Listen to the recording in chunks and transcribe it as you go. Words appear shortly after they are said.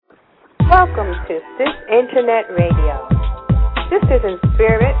Welcome to Sis Internet Radio. Sisters in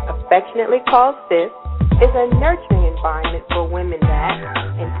Spirit, affectionately called Sis, is a nurturing environment for women that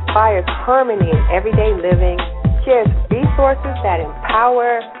inspires harmony in everyday living, shares resources that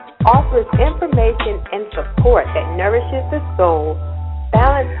empower, offers information and support that nourishes the soul,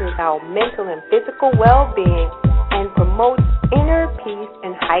 balances our mental and physical well-being, and promotes inner peace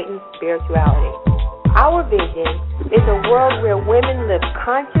and heightened spirituality. Our vision is a world where women live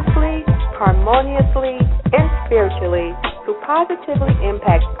consciously, harmoniously, and spiritually to positively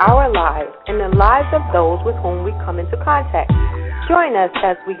impact our lives and the lives of those with whom we come into contact. Join us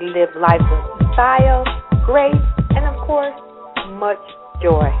as we live life with style, grace, and of course, much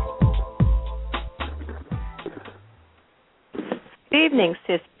joy. Good evening,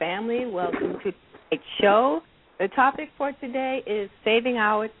 Sis family. Welcome to tonight's show. The topic for today is saving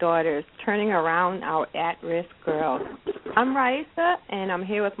our daughters, turning around our at-risk girls. I'm Raisa, and I'm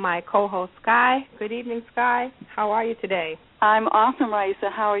here with my co-host, Sky. Good evening, Sky. How are you today? I'm awesome, Raisa.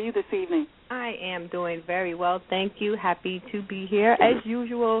 How are you this evening? I am doing very well, thank you. Happy to be here, as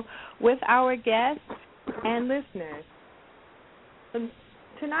usual, with our guests and listeners.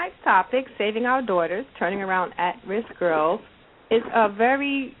 Tonight's topic, saving our daughters, turning around at-risk girls, is a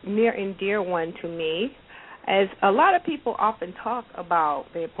very near and dear one to me, as a lot of people often talk about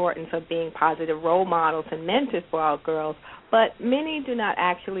the importance of being positive role models and mentors for our girls, but many do not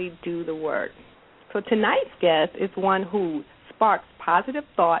actually do the work. So tonight's guest is one who sparks positive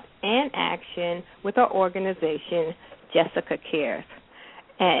thought and action with our organization, Jessica Cares.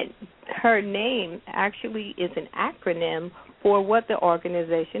 And her name actually is an acronym for what the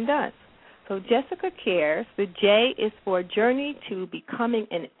organization does. So Jessica Cares, the J is for Journey to Becoming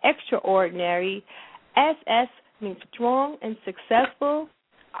an Extraordinary, SS means strong and successful,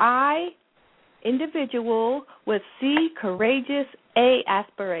 I, individual, with C, courageous, A,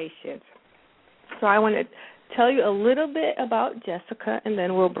 aspirations. So I want to tell you a little bit about Jessica, and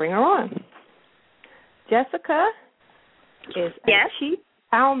then we'll bring her on. Jessica is a Chief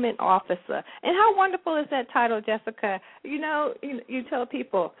Empowerment Officer. And how wonderful is that title, Jessica? You know, you tell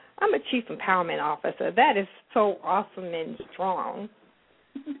people, I'm a Chief Empowerment Officer. That is so awesome and strong.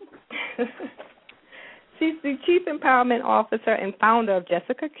 She's the Chief Empowerment Officer and founder of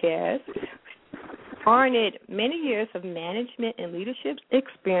Jessica Cares, garnered many years of management and leadership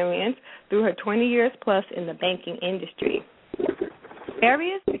experience through her 20 years plus in the banking industry.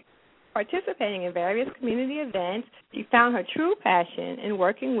 Participating in various community events, she found her true passion in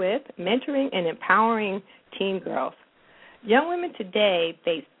working with, mentoring, and empowering teen girls. Young women today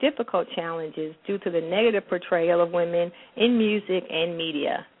face difficult challenges due to the negative portrayal of women in music and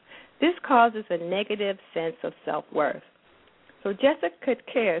media. This causes a negative sense of self-worth. So Jessica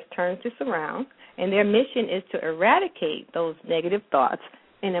Cares turns this around, and their mission is to eradicate those negative thoughts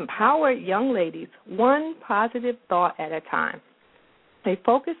and empower young ladies one positive thought at a time. They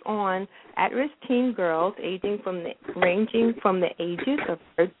focus on at-risk teen girls ranging from the ages of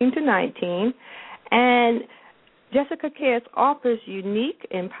 13 to 19, and Jessica Cares offers unique,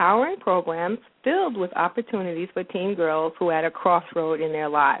 empowering programs filled with opportunities for teen girls who are at a crossroad in their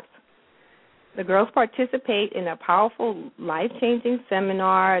lives. The girls participate in a powerful, life-changing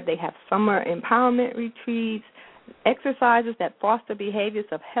seminar. They have summer empowerment retreats, exercises that foster behaviors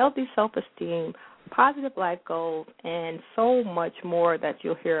of healthy self-esteem, positive life goals, and so much more that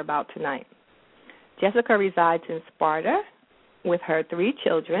you'll hear about tonight. Jessica resides in Sparta with her 3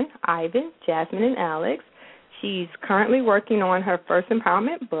 children, Ivan, Jasmine, and Alex. She's currently working on her first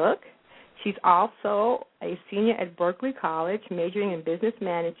empowerment book. She's also a senior at Berkeley College, majoring in business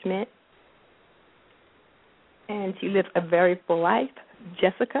management, and she lives a very full life.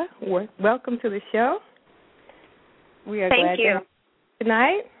 Jessica, welcome to the show. We are glad to have you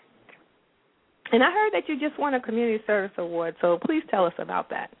tonight. And I heard that you just won a Community Service Award, so please tell us about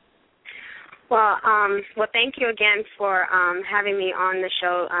that. Well, thank you again for having me on the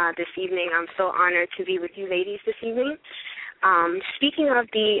show this evening. I'm so honored to be with you ladies this evening. Speaking of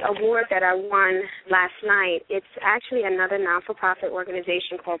the award that I won last night, it's actually another non-for-profit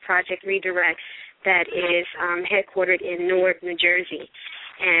organization called Project Redirect that is headquartered in Newark, New Jersey.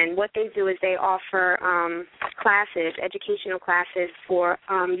 And what they do is they offer classes, educational classes for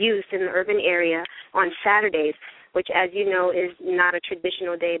youth in the urban area on Saturdays, which, as you know, is not a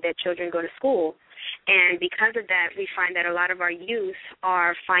traditional day that children go to school. And because of that, we find that a lot of our youth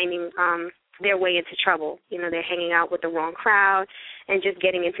are finding their way into trouble. You know, they're hanging out with the wrong crowd and just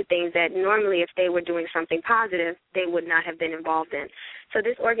getting into things that normally if they were doing something positive, they would not have been involved in. So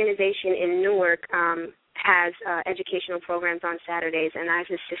this organization in Newark has educational programs on Saturdays, and I've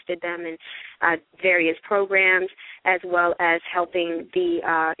assisted them in various programs, as well as helping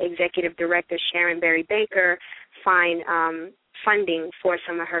the executive director, Sharon Berry Baker, find funding for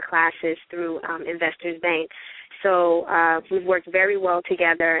some of her classes through Investors Bank. So we've worked very well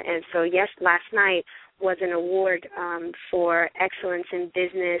together. And so, yes, last night was an award for excellence in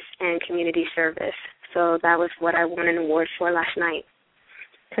business and community service. So that was what I won an award for last night.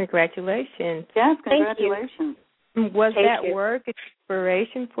 Congratulations. Yes, congratulations. Was that work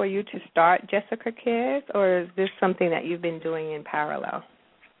inspiration for you to start Jessica Cares, or is this something that you've been doing in parallel?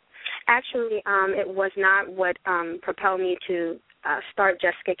 Actually, it was not what propelled me to start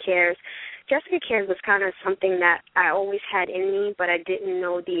Jessica Cares. Jessica Cares was kind of something that I always had in me, but I didn't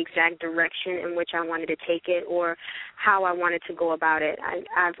know the exact direction in which I wanted to take it or how I wanted to go about it.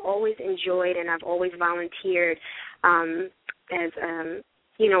 I've always enjoyed and I've always volunteered as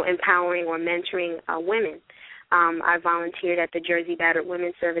empowering or mentoring women. I volunteered at the Jersey Battered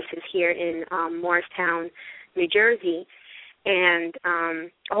Women's Services here in Morristown, New Jersey, and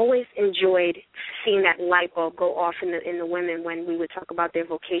always enjoyed seeing that light bulb go off in the women when we would talk about their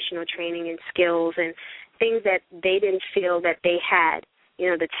vocational training and skills and things that they didn't feel that they had,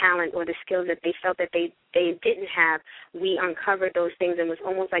 the talent or the skills that they felt that they didn't have. We uncovered those things and it was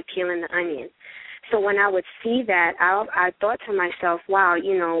almost like peeling the onion. So when I would see that, I thought to myself, wow,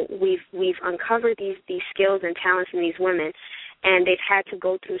 we've uncovered these skills and talents in these women, and they've had to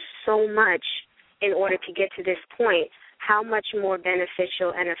go through so much in order to get to this point. How much more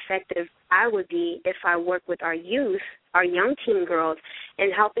beneficial and effective I would be if I worked with our youth, our young teen girls,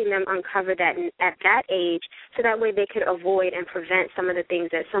 and helping them uncover that at that age so that way they could avoid and prevent some of the things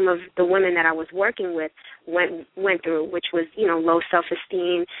that some of the women that I was working with went through, which was, low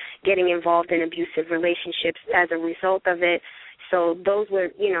self-esteem, getting involved in abusive relationships as a result of it. So those were,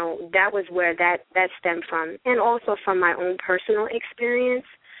 that was where that stemmed from, and also from my own personal experience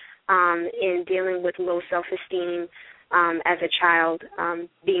in dealing with low self-esteem, as a child,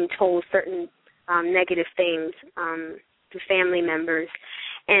 being told certain negative things to family members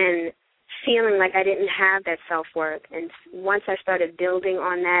and feeling like I didn't have that self-worth. And once I started building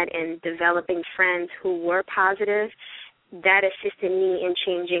on that and developing friends who were positive, that assisted me in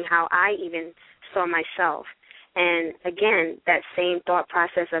changing how I even saw myself. And, again, that same thought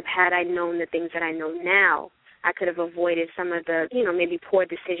process of had I known the things that I know now, I could have avoided some of the, maybe poor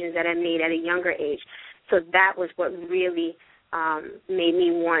decisions that I made at a younger age. So that was what really made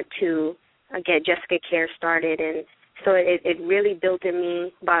me want to get Jessica Care started. And so it really built in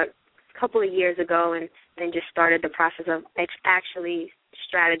me about a couple of years ago, and then just started the process of actually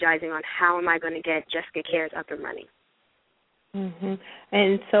strategizing on how am I going to get Jessica Cares up and running. Mm-hmm.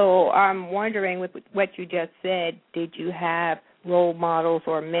 And so I'm wondering, with what you just said, did you have role models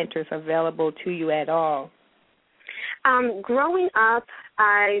or mentors available to you at all? Growing up,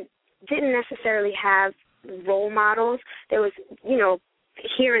 I didn't necessarily have role models. There was,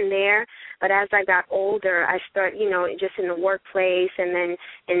 here and there, but as I got older, I started, just in the workplace and then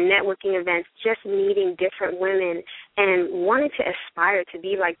in networking events, just meeting different women and wanting to aspire to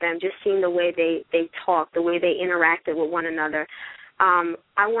be like them, just seeing the way they talk, the way they interacted with one another. I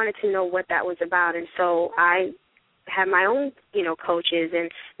wanted to know what that was about, and so I had my own, coaches and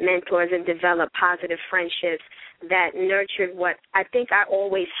mentors and developed positive friendships that nurtured what I think I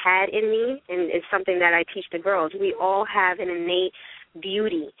always had in me, and it's something that I teach the girls. We all have an innate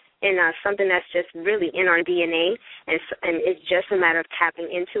beauty in us, something that's just really in our DNA, and it's just a matter of tapping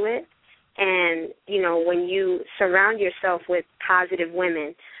into it. And, when you surround yourself with positive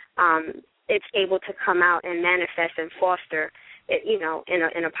women, it's able to come out and manifest and foster it,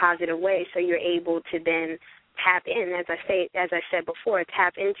 in a positive way, so you're able to then tap in, as I said before,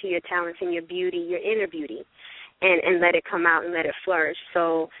 tap into your talents and your beauty, your inner beauty, and let it come out and let it flourish.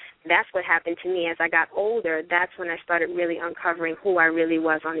 So that's what happened to me as I got older. That's when I started really uncovering who I really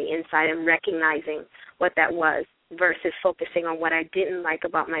was on the inside and recognizing what that was versus focusing on what I didn't like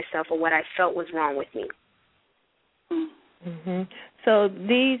about myself or what I felt was wrong with me. Mm-hmm. So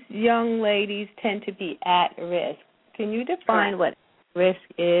these young ladies tend to be at risk. Can you define what risk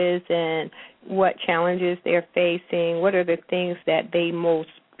is and what challenges they're facing? What are the things that they most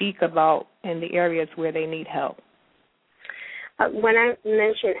speak about in the areas where they need help? When I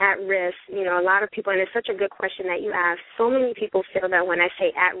mention at risk, a lot of people, and it's such a good question that you ask, so many people feel that when I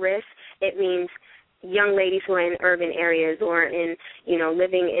say at risk, it means young ladies who are in urban areas or in,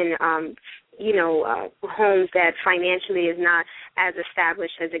 living in, homes that financially is not as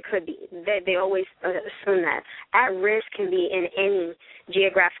established as it could be. They always assume that. At risk can be in any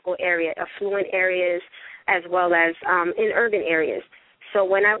geographical area, affluent areas as well as in urban areas. So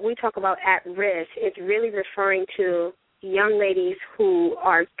when we talk about at risk, it's really referring to young ladies who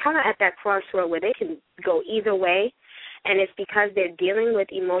are kind of at that crossroad where they can go either way, and it's because they're dealing with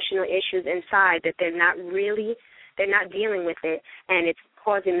emotional issues inside that they're not dealing with it, and it's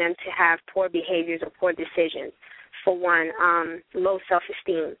causing them to have poor behaviors or poor decisions. For one, low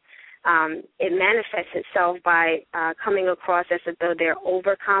self-esteem. It manifests itself by coming across as though they're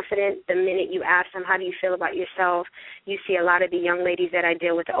overconfident. The minute you ask them, how do you feel about yourself, you see a lot of the young ladies that I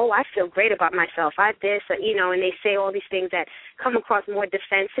deal with, I feel great about myself, I this, and they say all these things that come across more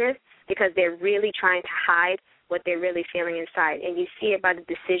defensive because they're really trying to hide what they're really feeling inside. And you see it by the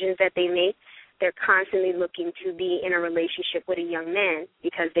decisions that they make. They're constantly looking to be in a relationship with a young man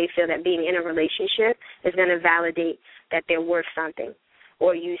because they feel that being in a relationship is going to validate that they're worth something.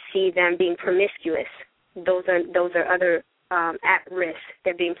 Or you see them being promiscuous. Those are other at risk.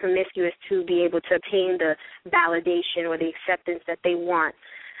 They're being promiscuous to be able to obtain the validation or the acceptance that they want.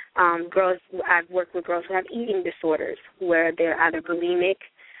 I've worked with girls who have eating disorders where they're either bulimic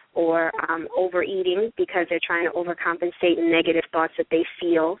or overeating because they're trying to overcompensate negative thoughts that they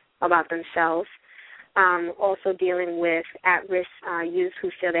feel about themselves. Also dealing with at-risk youth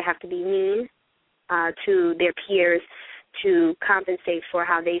who feel they have to be mean to their peers to compensate for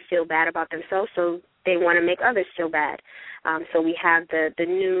how they feel bad about themselves, so they want to make others feel bad. So we have the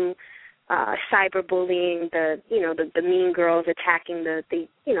new cyberbullying, the mean girls attacking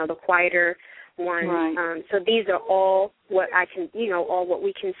the quieter ones. Right. So these are all what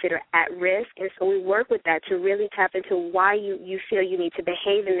we consider at risk, and so we work with that to really tap into why you feel you need to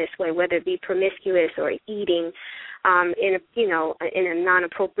behave in this way, whether it be promiscuous or eating in a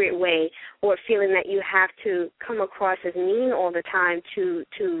non-appropriate way, or feeling that you have to come across as mean all the time to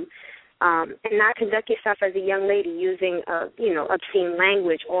and not conduct yourself as a young lady using obscene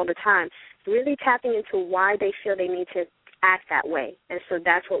language all the time. Really tapping into why they feel they need to act that way, and so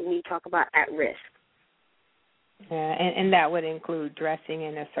that's what we talk about at risk. Yeah, and that would include dressing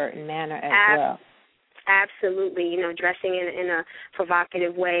in a certain manner as well. Absolutely, dressing in a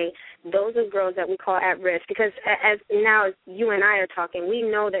provocative way. Those are girls that we call at risk because as now you and I are talking, we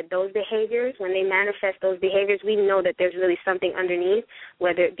know that those behaviors, when they manifest those behaviors, we know that there's really something underneath,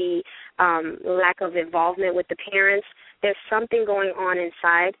 whether it be lack of involvement with the parents. There's something going on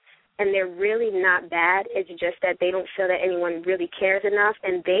inside, and they're really not bad. It's just that they don't feel that anyone really cares enough,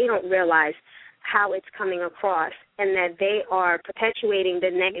 and they don't realize how it's coming across, and that they are perpetuating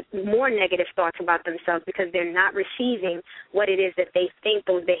the more negative thoughts about themselves because they're not receiving what it is that they think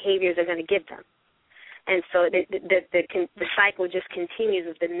those behaviors are going to give them. And so the cycle just continues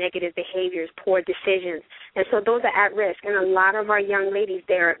with the negative behaviors, poor decisions. And so those are at risk. And a lot of our young ladies,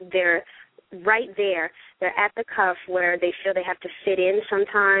 they're right there. They're at the cuff where they feel they have to fit in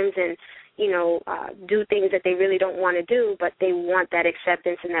sometimes and do things that they really don't want to do, but they want that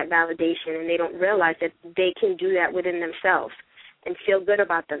acceptance and that validation, and they don't realize that they can do that within themselves and feel good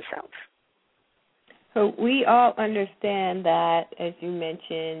about themselves. So we all understand that, as you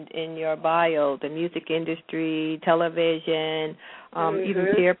mentioned in your bio, the music industry, television, even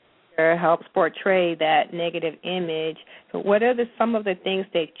peer pressure helps portray that negative image. So what are some of the things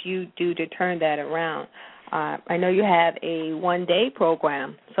that you do to turn that around? I know you have a one-day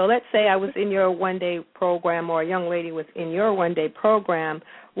program. So let's say I was in your one-day program or a young lady was in your one-day program.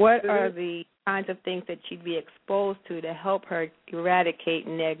 What are the kinds of things that she'd be exposed to help her eradicate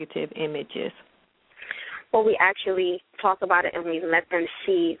negative images? Well, we actually talk about it and we let them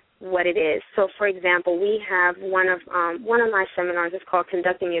see what it is. So, for example, we have one of my seminars is called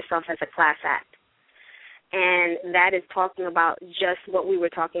Conducting Yourself as a Class Act. And that is talking about just what we were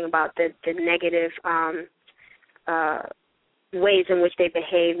talking about, the negative ways in which they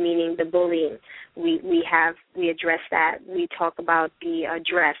behave, meaning the bullying. We address that. We talk about the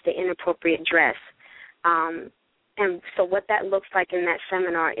dress, the inappropriate dress. And so what that looks like in that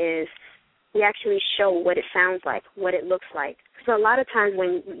seminar is we actually show what it sounds like, what it looks like. So a lot of times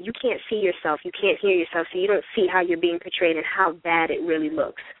when you can't see yourself, you can't hear yourself, so you don't see how you're being portrayed and how bad it really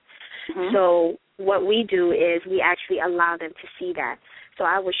looks. Mm-hmm. So what we do is we actually allow them to see that. So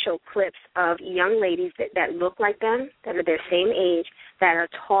I would show clips of young ladies that look like them, that are their same age, that are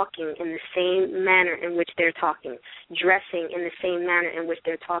talking in the same manner in which they're talking, dressing in the same manner in which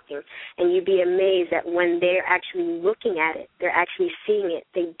they're talking. And you'd be amazed that when they're actually looking at it, they're actually seeing it,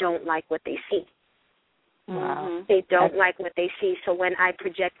 they don't like what they see. Wow. They don't like what they see. So when I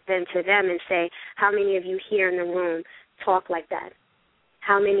project them to them and say, how many of you here in the room talk like that?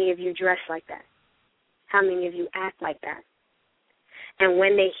 How many of you dress like that? How many of you act like that? And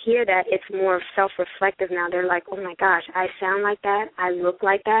when they hear that, it's more self-reflective now. They're like, oh, my gosh, I sound like that. I look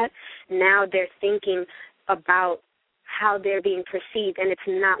like that. Now they're thinking about how they're being perceived, and it's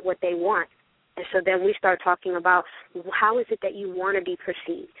not what they want. And so then we start talking about how is it that you want to be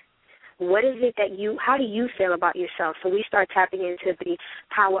perceived? What is it that how do you feel about yourself? So we start tapping into the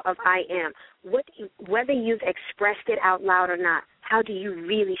power of I am. Whether you've expressed it out loud or not, how do you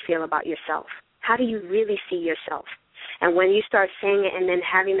really feel about yourself? How do you really see yourself? And when you start saying it and then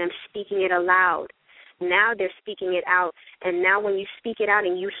having them speaking it aloud, now they're speaking it out. And now when you speak it out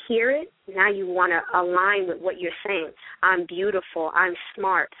and you hear it, now you want to align with what you're saying. I'm beautiful. I'm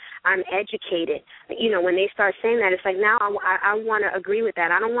smart. I'm educated. You know, when they start saying that, it's like now I want to agree with that.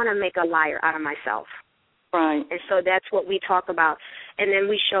 I don't want to make a liar out of myself. Right. And so that's what we talk about. And then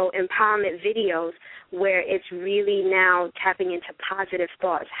we show empowerment videos where it's really now tapping into positive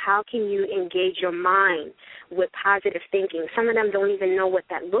thoughts. How can you engage your mind with positive thinking? Some of them don't even know what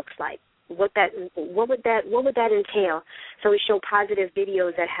that looks like. What would that entail? So we show positive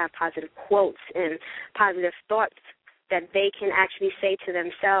videos that have positive quotes and positive thoughts that they can actually say to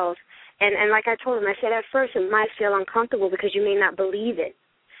themselves. And like I told them, I said at first it might feel uncomfortable because you may not believe it.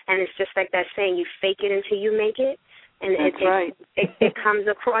 And it's just like that saying, you fake it until you make it. And That's right. It comes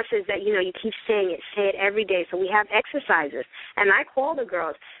across as that, you know, you keep saying it, say it every day. So we have exercises. And I call the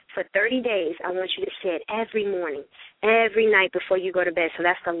girls, for 30 days, I want you to say it every morning, every night before you go to bed. So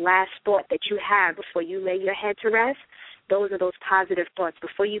that's the last thought that you have before you lay your head to rest. Those are those positive thoughts.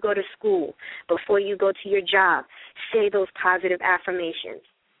 Before you go to school, before you go to your job, say those positive affirmations.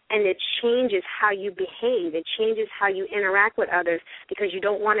 And it changes how you behave. It changes how you interact with others because you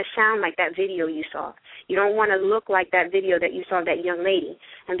don't want to sound like that video you saw. You don't want to look like that video that you saw of that young lady.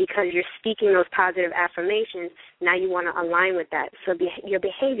 And because you're speaking those positive affirmations, now you want to align with that. So your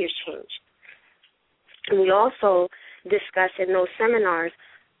behaviors change. And we also discuss in those seminars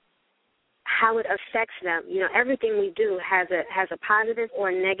how it affects them. You know, everything we do has a positive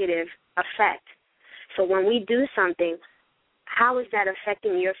or negative effect. So when we do something, how is that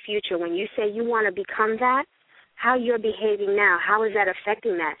affecting your future? When you say you want to become that, how you're behaving now, how is that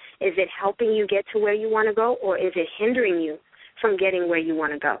affecting that? Is it helping you get to where you want to go, or is it hindering you from getting where you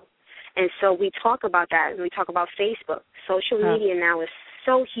want to go? And so we talk about that, and we talk about Facebook. Social media now is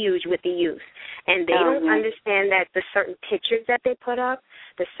so huge with the youth, and they don't understand that the certain pictures that they put up,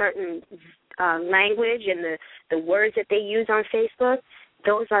 the certain language and the words that they use on Facebook,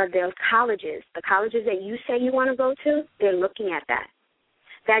 those are their colleges. The colleges that you say you want to go to, they're looking at that.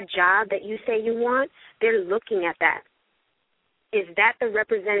 That job that you say you want, they're looking at that. Is that the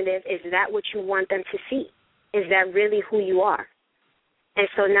representative? Is that what you want them to see? Is that really who you are? And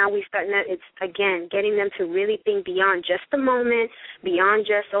so now we start, it's, again, getting them to really think beyond just the moment, beyond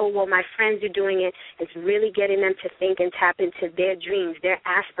just, oh, well, my friends are doing it. It's really getting them to think and tap into their dreams, their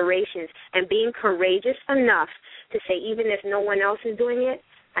aspirations, and being courageous enough to say, even if no one else is doing it,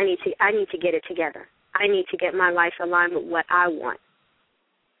 I need to get it together. I need to get my life aligned with what I want.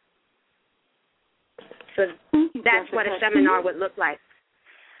 So that's what a seminar would look like.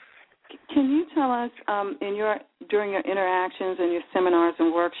 Can you tell us, during your interactions and your seminars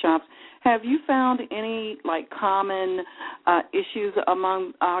and workshops, have you found any, common issues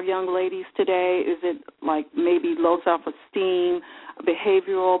among our young ladies today? Is it, maybe low self-esteem,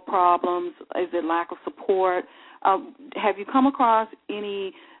 behavioral problems? Is it lack of support? Have you come across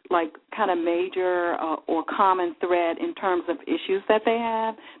any, kind of major or common thread in terms of issues that they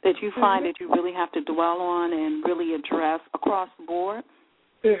have that you find that you really have to dwell on and really address across the board?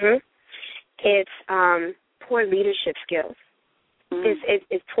 It's poor leadership skills.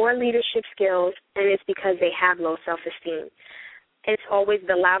 It's poor leadership skills, and it's because they have low self-esteem. It's always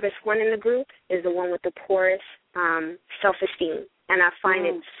the loudest one in the group is the one with the poorest self-esteem. And I find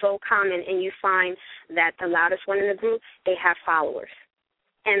it so common, and you find that the loudest one in the group, they have followers.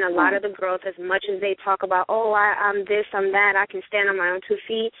 And a lot of the girls, as much as they talk about, oh, I'm this, I'm that, I can stand on my own 2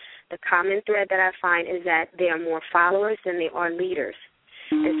 feet, the common thread that I find is that they are more followers than they are leaders.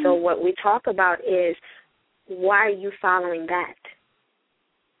 And so what we talk about is, why are you following that?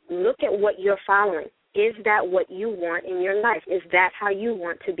 Look at what you're following. Is that what you want in your life? Is that how you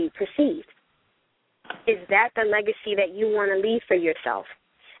want to be perceived? Is that the legacy that you want to leave for yourself?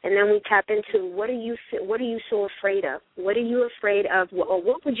 And then we tap into what are you so afraid of? What are you afraid of? Or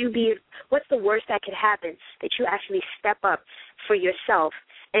what's the worst that could happen that you actually step up for yourself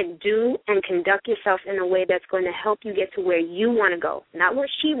and do and conduct yourself in a way that's going to help you get to where you want to go? Not where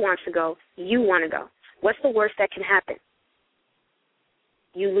she wants to go, you want to go. What's the worst that can happen?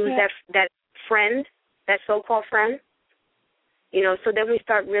 You lose that friend, that so-called friend? You know, so then we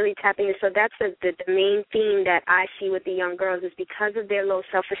start really tapping in. So that's the main theme that I see with the young girls is because of their low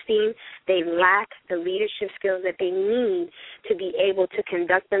self-esteem, they lack the leadership skills that they need to be able to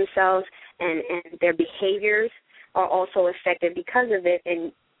conduct themselves and their behaviors are also affected because of it.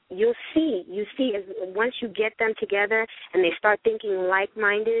 And you see once you get them together and they start thinking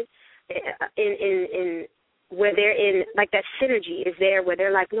like-minded, in where they're in, like that synergy is there, where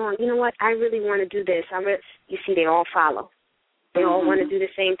they're like, no, you know what, I really want to do this. You see, they all follow. They all want to do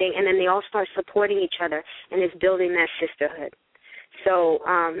the same thing, and then they all start supporting each other, and it's building that sisterhood. So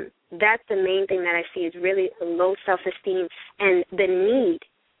that's the main thing that I see is really low self-esteem and the need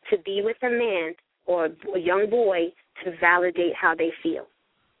to be with a man or a young boy to validate how they feel.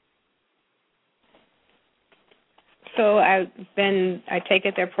 So I take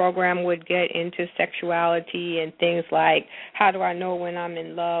it their program would get into sexuality and things like how do I know when I'm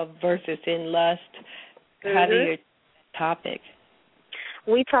in love versus in lust? Mm-hmm. How do you topic?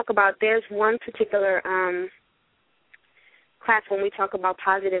 We talk about, there's one particular class when we talk about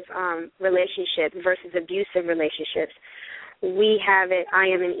positive relationships versus abusive relationships. We have it, I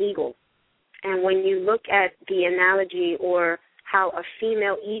am an eagle. And when you look at the analogy or how a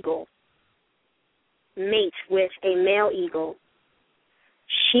female eagle mates with a male eagle,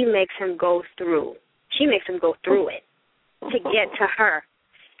 she makes him go through it to get to her.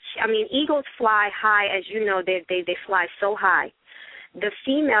 I mean, eagles fly high, as you know, they fly so high. The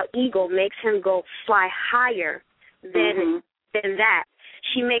female eagle makes him go fly higher than that.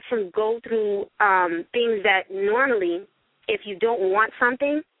 She makes him go through things that normally, if you don't want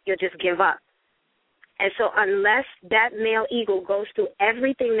something, you'll just give up. And so unless that male eagle goes through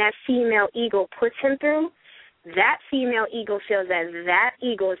everything that female eagle puts him through, that female eagle feels that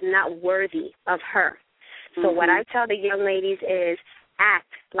eagle is not worthy of her. So what I tell the young ladies is act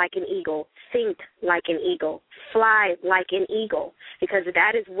like an eagle, think like an eagle, fly like an eagle, because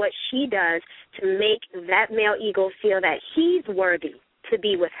that is what she does to make that male eagle feel that he's worthy to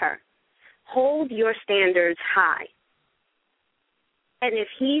be with her. Hold your standards high. And if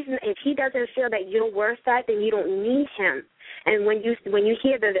he doesn't feel that you're worth that, then you don't need him. And when you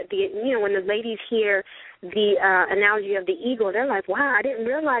hear when the ladies hear the analogy of the eagle, they're like, wow, I didn't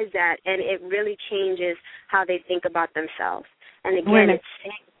realize that, and it really changes how they think about themselves. And again,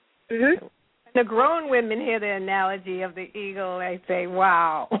 the grown women hear the analogy of the eagle, they say,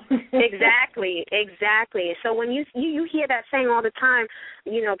 wow. Exactly. So when you hear that saying all the time,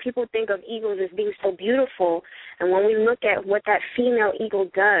 people think of eagles as being so beautiful. And when we look at what that female eagle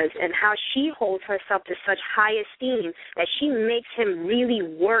does and how she holds herself to such high esteem that she makes him really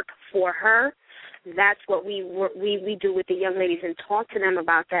work for her, that's what we do with the young ladies and talk to them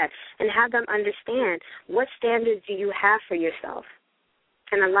about that and have them understand what standards do you have for yourself.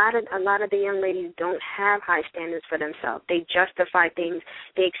 And a lot of the young ladies don't have high standards for themselves. They justify things.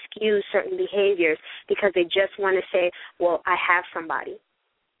 They excuse certain behaviors because they just want to say, well, I have somebody.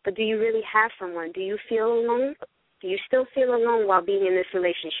 But do you really have someone? Do you feel alone? Do you still feel alone while being in this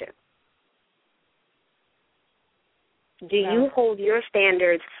relationship? Do you hold your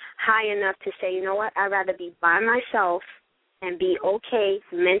standards high enough to say, you know what, I'd rather be by myself and be okay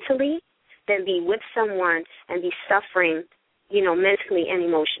mentally than be with someone and be suffering, mentally and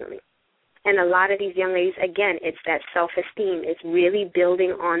emotionally. And a lot of these young ladies, again, it's that self-esteem. It's really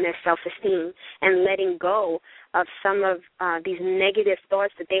building on their self-esteem and letting go of some of these negative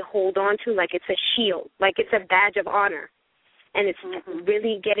thoughts that they hold on to like it's a shield, like it's a badge of honor. And it's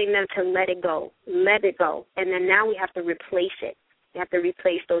really getting them to let it go. And then now we have to replace it. We have to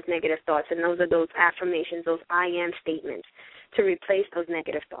replace those negative thoughts. And those are those affirmations, those I am statements, to replace those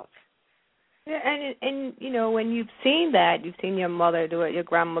negative thoughts. Yeah, and when you've seen that, you've seen your mother do it, your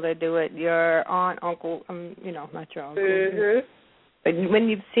grandmother do it, your aunt, uncle, not your uncle. But when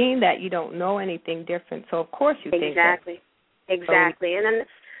you've seen that, you don't know anything different. So, of course, you think that. Exactly. And then,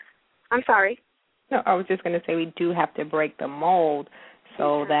 I'm sorry. No, I was just going to say we do have to break the mold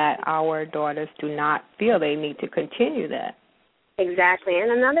so that our daughters do not feel they need to continue that. Exactly.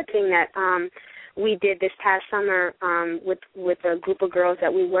 And another thing that we did this past summer with a group of girls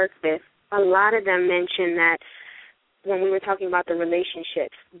that we worked with, a lot of them mentioned that when we were talking about the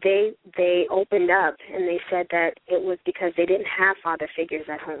relationships, they opened up and they said that it was because they didn't have father figures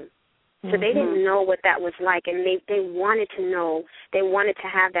at home. So they didn't know what that was like, and they wanted to know. They wanted to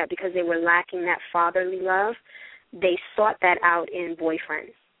have that because they were lacking that fatherly love. They sought that out in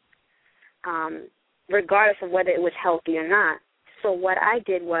boyfriends, regardless of whether it was healthy or not. So what I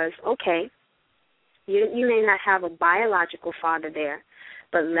did was, okay, you may not have a biological father there,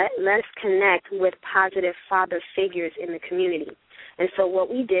 but let's connect with positive father figures in the community. And so what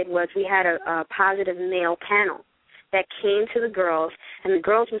we did was we had a positive male panel that came to the girls, and the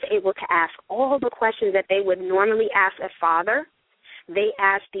girls was able to ask all the questions that they would normally ask a father. They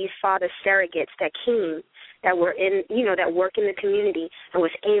asked these father surrogates that came that were in, that work in the community and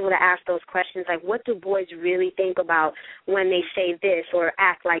was able to ask those questions like, what do boys really think about when they say this or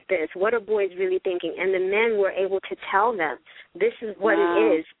act like this? What are boys really thinking? And the men were able to tell them, this is what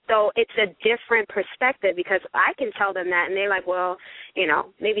it is. So it's a different perspective because I can tell them that, and they're like, well,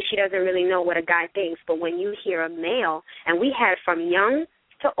 maybe she doesn't really know what a guy thinks. But when you hear a male, and we had from young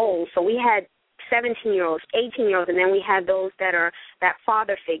to old, so we had 17-year-olds, 18-year-olds, and then we had those that are that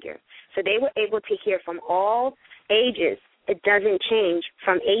father figure. So they were able to hear from all ages. It doesn't change.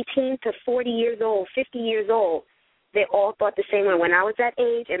 From 18 to 40 years old, 50 years old, they all thought the same way. When I was that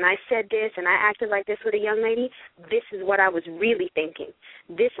age and I said this and I acted like this with a young lady, this is what I was really thinking.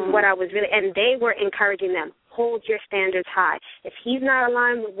 This is what I was really, and they were encouraging them, hold your standards high. If he's not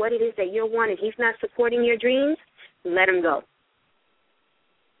aligned with what it is that you're wanting, he's not supporting your dreams, let him go.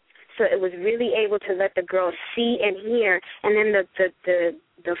 So it was really able to let the girls see and hear, and then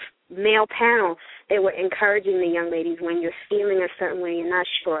the male panel, they were encouraging the young ladies, when you're feeling a certain way, you're not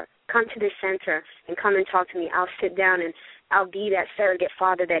sure, come to this center and come and talk to me. I'll sit down and I'll be that surrogate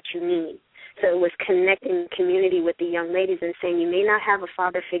father that you need. So it was connecting community with the young ladies and saying you may not have a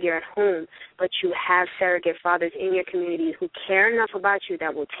father figure at home, but you have surrogate fathers in your community who care enough about you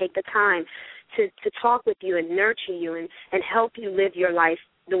that will take the time to talk with you and nurture you and help you live your life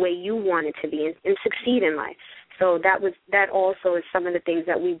the way you want it to be and succeed in life. So that also is some of the things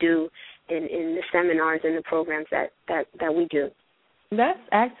that we do in the seminars and the programs that we do. That's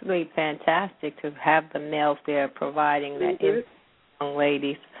actually fantastic to have the males there providing that to young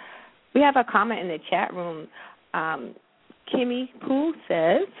ladies. We have a comment in the chat room. Kimmy Pooh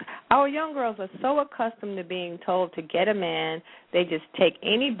says, our young girls are so accustomed to being told to get a man, they just take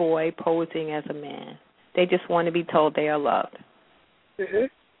any boy posing as a man. They just want to be told they are loved. Mm-hmm.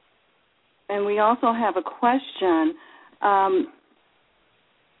 And we also have a question.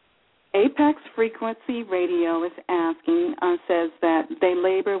 Apex Frequency Radio is asking, says that they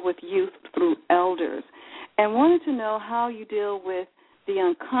labor with youth through elders and wanted to know how you deal with the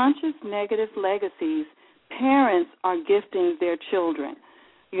unconscious negative legacies parents are gifting their children,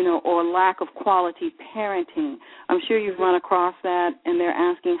 or lack of quality parenting. I'm sure you've run across that, and they're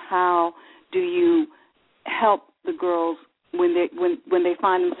asking how do you help the girls when they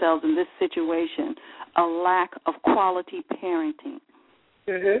find themselves in this situation, a lack of quality parenting.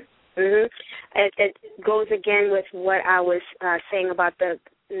 Mhm. Mhm. It goes again with what I was saying about the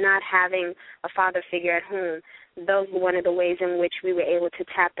not having a father figure at home. Those were one of the ways in which we were able to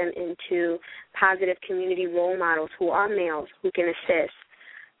tap them into positive community role models who are males who can assist.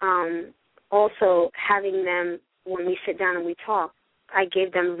 Also, having them, when we sit down and we talk, I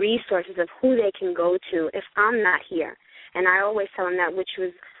gave them resources of who they can go to if I'm not here. And I always tell them that, which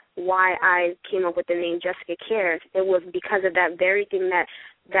was why I came up with the name Jessica Cares. It was because of that very thing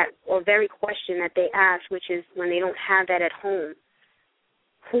or very question that they ask, which is when they don't have that at home,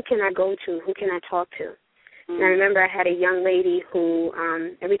 who can I go to? Who can I talk to? Mm-hmm. And I remember I had a young lady who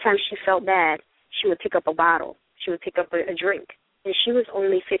every time she felt bad, she would pick up a bottle. She would pick up a drink. And she was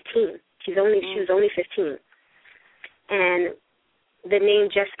only 15. She was only 15. And the name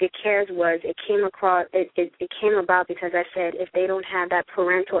Jessica Cares it came about because I said if they don't have that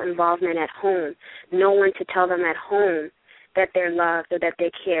parental involvement at home, no one to tell them at home that they're loved or that they're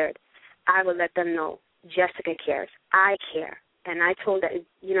cared, I would let them know, Jessica cares. I care. And I told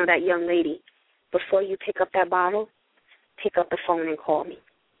that young lady, before you pick up that bottle, pick up the phone and call me.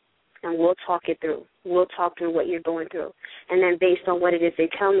 And we'll talk it through. We'll talk through what you're going through. And then based on what it is they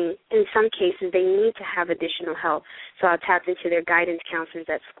tell me, in some cases they need to have additional help. So I'll tap into their guidance counselors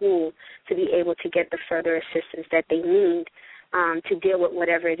at school to be able to get the further assistance that they need to deal with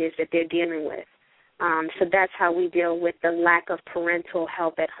whatever it is that they're dealing with. So that's how we deal with the lack of parental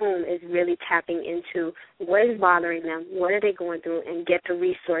help at home, is really tapping into what is bothering them, what are they going through, and get the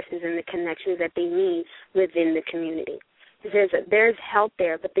resources and the connections that they need within the community. There's help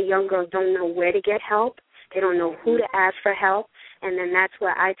there, but the young girls don't know where to get help. They don't know who to ask for help, and then that's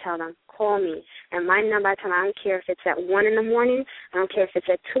where I tell them, call me. And my number, I don't care if it's at 1 in the morning, I don't care if it's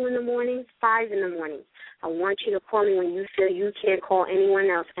at 2 in the morning, 5 in the morning. I want you to call me when you feel you can't call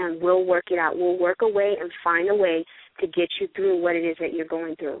anyone else, and we'll work it out. We'll work a way and find a way to get you through what it is that you're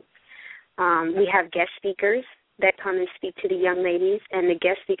going through. We have guest speakers that come and speak to the young ladies, and the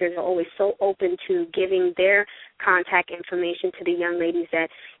guest speakers are always so open to giving their contact information to the young ladies that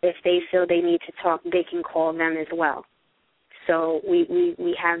if they feel they need to talk, they can call them as well. So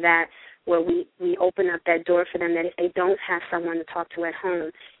we have that where we open up that door for them, that if they don't have someone to talk to at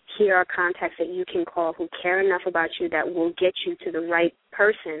home, here are contacts that you can call who care enough about you that will get you to the right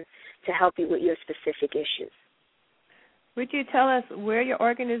person to help you with your specific issues. Would you tell us where your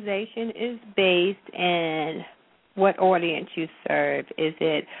organization is based and what audience you serve? Is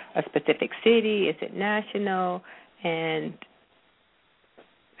it a specific city? Is it national? And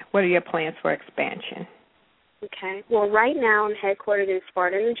what are your plans for expansion? Okay. Well, right now I'm headquartered in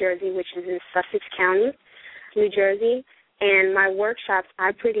Sparta, New Jersey, which is in Sussex County, New Jersey. And my workshops,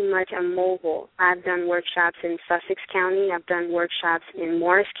 I pretty much am mobile. I've done workshops in Sussex County. I've done workshops in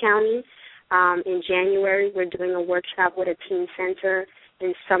Morris County. In January, we're doing a workshop with a teen center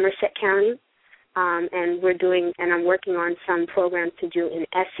in Somerset County. And I'm working on some programs to do in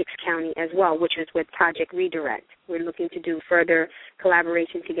Essex County as well, which is with Project Redirect. We're looking to do further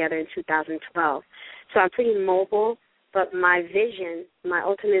collaboration together in 2012. So I'm pretty mobile, but my vision, my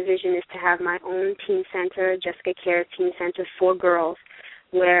ultimate vision is to have my own teen center, Jessica Cares Teen Center for girls,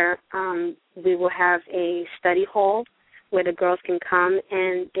 where we will have a study hall where the girls can come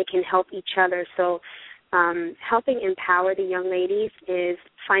and they can help each other. So helping empower the young ladies is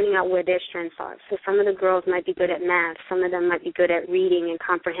finding out where their strengths are. So some of the girls might be good at math. Some of them might be good at reading and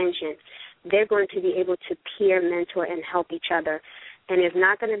comprehension. They're going to be able to peer mentor and help each other. And it's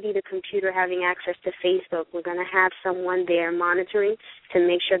not going to be the computer having access to Facebook. We're going to have someone there monitoring to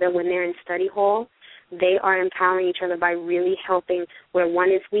make sure that when they're in study hall, they are empowering each other by really helping where one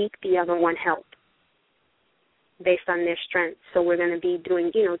is weak, the other one helps based on their strengths. So we're going to be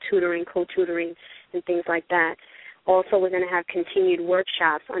doing, tutoring, co-tutoring, and things like that. Also, we're going to have continued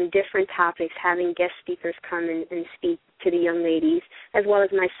workshops on different topics, having guest speakers come and speak to the young ladies, as well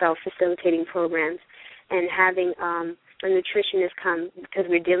as myself facilitating programs, and having a nutritionist come because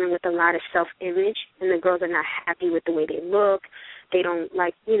we're dealing with a lot of self-image, and the girls are not happy with the way they look. They don't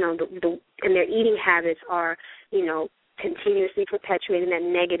like, and their eating habits are, continuously perpetuating that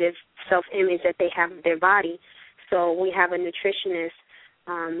negative self-image that they have of their body. So we have a nutritionist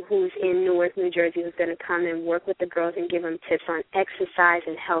who's in Newark, New Jersey, who's going to come and work with the girls and give them tips on exercise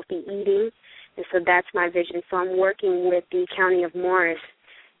and healthy eating. And so that's my vision. So I'm working with the County of Morris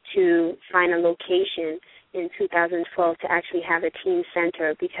to find a location in 2012 to actually have a teen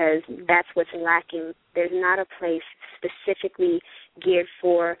center because that's what's lacking. There's not a place specifically geared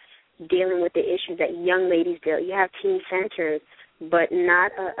for dealing with the issues that young ladies deal. You have teen centers, but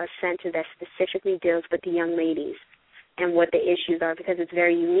not a center that specifically deals with the young ladies and what the issues are because it's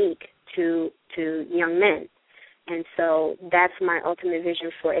very unique to young men. And so that's my ultimate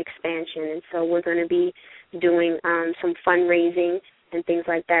vision for expansion. And so we're going to be doing some fundraising and things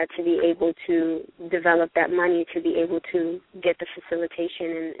like that to be able to develop that money to be able to get the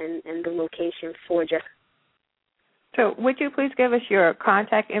facilitation and the location for just. So would you please give us your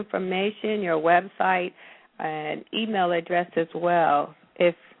contact information, your website, and email address as well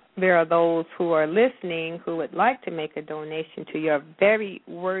if there are those who are listening who would like to make a donation to your very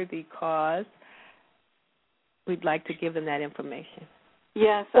worthy cause? We'd like to give them that information.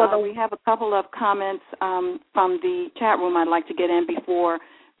 Yes, we have a couple of comments from the chat room I'd like to get in before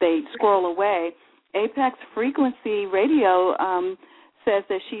they scroll away. Apex Frequency Radio says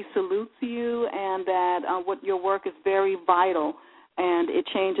that she salutes you and that what your work is very vital and it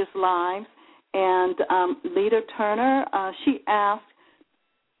changes lives. And Lita Turner, she asked,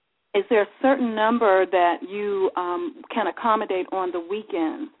 is there a certain number that you can accommodate on the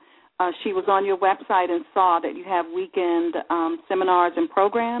weekends? She was on your website and saw that you have weekend seminars and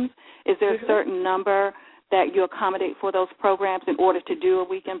programs. Is there a certain number that you accommodate for those programs in order to do a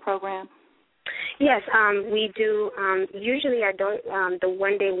weekend program? Yes, we do. Usually I don't, the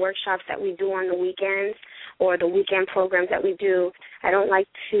one-day workshops that we do on the weekends or the weekend programs that we do, I don't like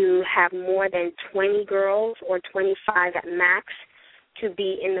to have more than 20 girls or 25 at max to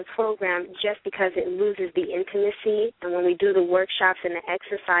be in the program just because it loses the intimacy. And when we do the workshops and the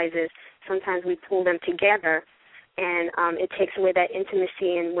exercises, sometimes we pull them together, and it takes away that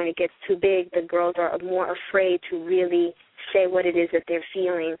intimacy. And when it gets too big, the girls are more afraid to really say what it is that they're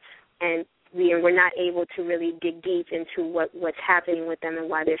feeling, and we're not able to really dig deep into what's happening with them and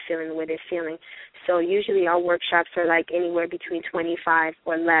why they're feeling the way they're feeling. So usually our workshops are like anywhere between 25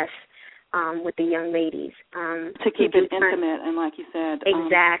 or less with the young ladies. To keep it intimate and like you said.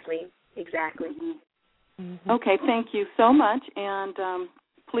 Exactly. Mm-hmm. Mm-hmm. Okay, thank you so much, and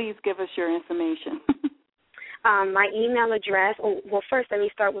please give us your information. My email address, well, first let me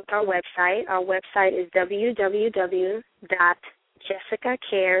start with our website. Our website is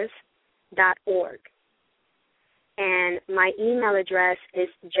www.jessicacares.org. And my email address is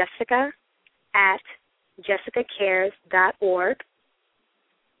jessica@jessicacares.org.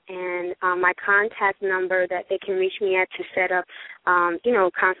 And my contact number that they can reach me at to set up,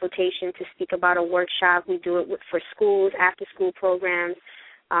 consultation to speak about a workshop. We do it for schools, after-school programs,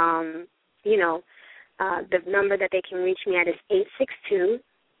 The number that they can reach me at is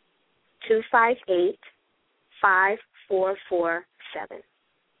 862-258-5447.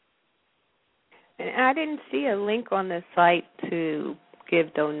 And I didn't see a link on the site to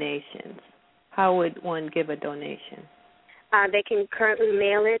give donations. How would one give a donation? They can currently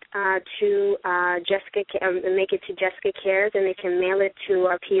mail it to Jessica, make it to Jessica Cares, and they can mail it to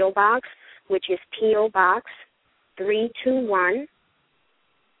our P.O. Box, which is P.O. Box 321,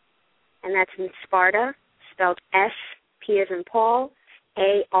 and that's in Sparta, spelled S, P as in Paul,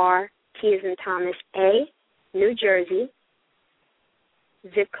 A-R, T as in Thomas, A, New Jersey,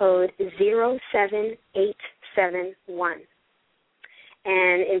 zip code 07871.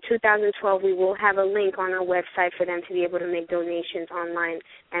 And in 2012, we will have a link on our website for them to be able to make donations online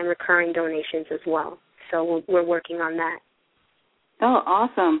and recurring donations as well. So we're working on that. Oh,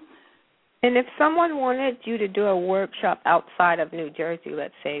 awesome. And if someone wanted you to do a workshop outside of New Jersey,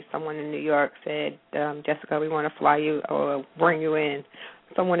 let's say someone in New York said, Jessica, we want to fly you or bring you in.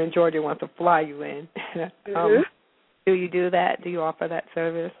 Someone in Georgia wants to fly you in. Do you do that? Do you offer that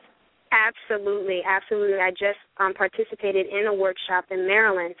service? Absolutely, absolutely. I just participated in a workshop in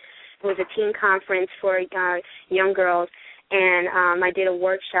Maryland. It was a teen conference for young girls, and I did a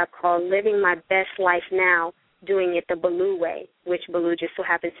workshop called Living My Best Life Now, doing it the Baloo way, which Baloo just so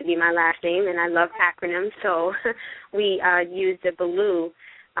happens to be my last name, and I love acronyms, so we used the Baloo,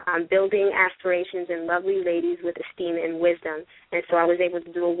 building aspirations in lovely ladies with esteem and wisdom. And so I was able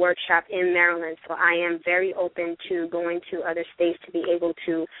to do a workshop in Maryland. So I am very open to going to other states to be able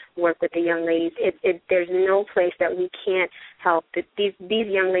to work with the young ladies. There's no place that we can't help. These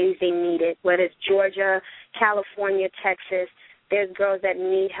young ladies, they need it, whether it's Georgia, California, Texas. There's girls that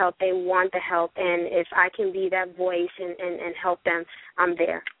need help. They want the help. And if I can be that voice and help them, I'm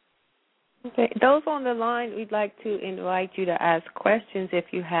there. Okay. Those on the line, we'd like to invite you to ask questions if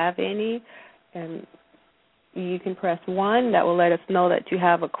you have any. And you can press 1. That will let us know that you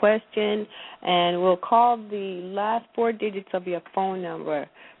have a question. And we'll call the last 4 digits of your phone number.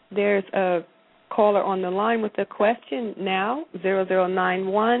 There's a caller on the line with a question now,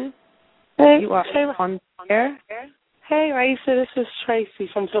 0091. Hey, you are on there. Hey, Raisa, this is Tracy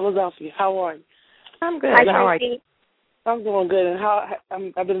from Philadelphia. How are you? I'm good. Hi, How are you? Tracy. I'm doing good. And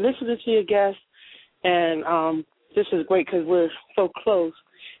I've been listening to your guests, and this is great because we're so close.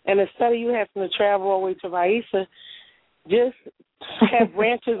 And instead of you having to travel all the way to Raisa, just have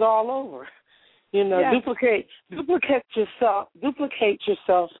branches all over. You know, yeah. duplicate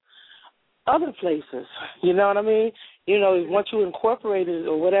yourself other places. You know what I mean? You know, once you incorporate it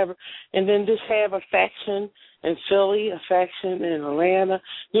or whatever, and then just have a faction in Philly, a faction in Atlanta,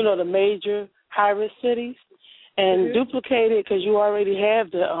 you know, the major high-risk cities. And duplicate it because you already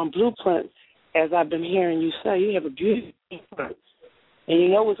have the blueprint, as I've been hearing you say. You have a beautiful blueprint, and you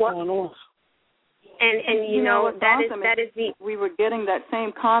know what's going on. And you know that awesome. that is the. We were getting that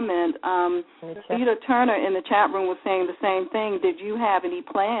same comment. Peter Turner in the chat room was saying the same thing. Did you have any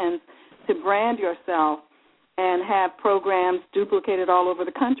plans to brand yourself and have programs duplicated all over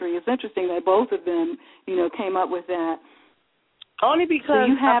the country? It's interesting that both of them, you know, came up with that. Only because.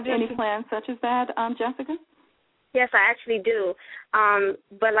 Do you have any plans such as that, Jessica? Yes, I actually do.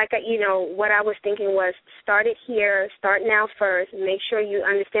 But what I was thinking was start it here, start now first, make sure you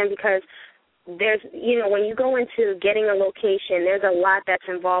understand because there's, when you go into getting a location, there's a lot that's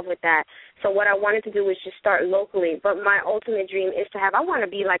involved with that. So what I wanted to do was just start locally. But my ultimate dream is to have, I want to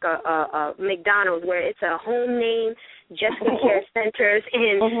be like a McDonald's where it's a home name, Jessica Care Centers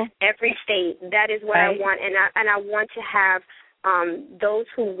in every state. That is what I want. And I want to have those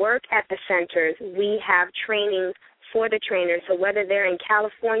who work at the centers, we have trainings for the trainers. So whether they're in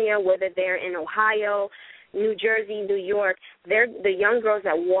California, whether they're in Ohio, New Jersey, New York, they're the young girls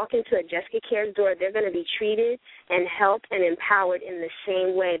that walk into a Jessica Cares door, they're going to be treated and helped and empowered in the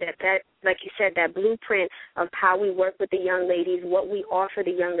same way that, like you said, that blueprint of how we work with the young ladies, what we offer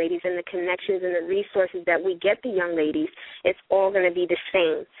the young ladies, and the connections and the resources that we get the young ladies, it's all going to be the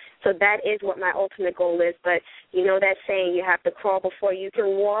same. So that is what my ultimate goal is. But you know that saying, you have to crawl before you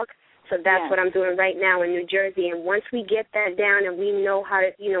can walk. So that's what I'm doing right now in New Jersey. And once we get that down and we know how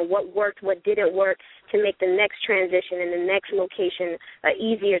to, what worked, what didn't work, to make the next transition and the next location an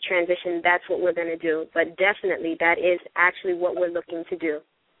easier transition, that's what we're going to do. But definitely that is actually what we're looking to do.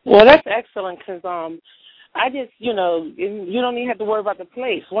 Well, that's excellent because I just, you don't even have to worry about the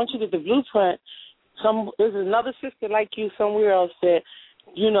place. Once you get the blueprint, there's another sister like you somewhere else that,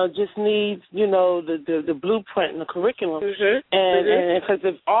 just needs, the blueprint and the curriculum. And because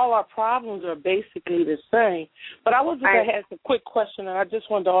if all our problems are basically the same. But I was going to ask a quick question, and I just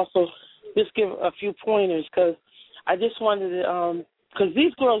wanted to also just give a few pointers because I just wanted to, because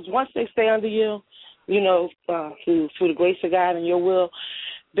these girls, once they stay under you, through the grace of God and your will,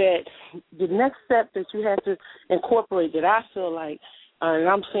 that the next step that you have to incorporate, that I feel like, and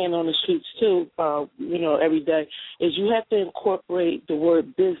I'm saying on the streets too, every day, is you have to incorporate the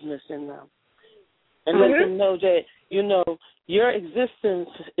word business in them. And let them know that, your existence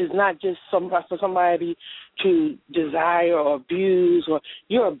is not just for somebody to desire or abuse, or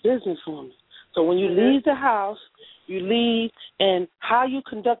you're a businesswoman. So when you leave the house, you leave, and how you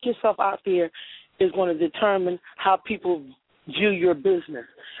conduct yourself out there is going to determine how people view your business.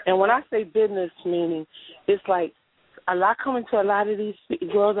 And when I say business, meaning it's like I come into a lot of these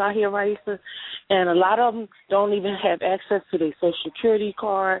girls out here, Raisa, and a lot of them don't even have access to their Social Security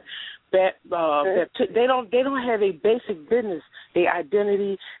card. They don't have a basic business, their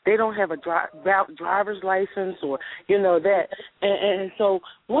identity. They don't have a driver's license or that. And so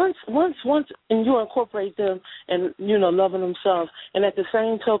once and you incorporate them and loving themselves, and at the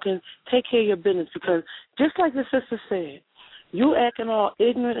same token take care of your business, because just like the sister said, you acting all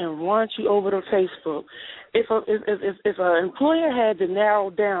ignorant and raunchy over the Facebook. If an employer had to narrow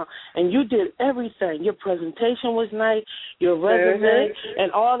down and you did everything, your presentation was nice, your resume,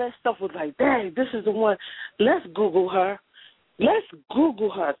 and all that stuff was like, dang, this is the one. Let's Google her.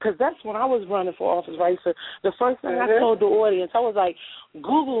 Because that's when I was running for office, right? So the first thing I told the audience, I was like,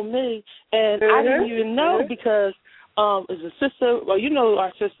 Google me, and I didn't even know because as a sister, well,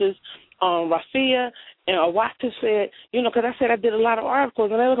 our sisters, Rafia and Awata said, because I said I did a lot of articles,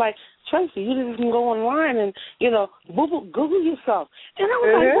 and they were like, Tracy, you just can go online and, Google yourself. And I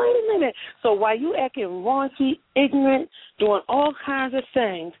was like, wait a minute. So while you acting raunchy, ignorant, doing all kinds of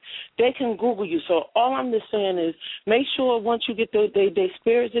things, they can Google you. So all I'm just saying is make sure once you get their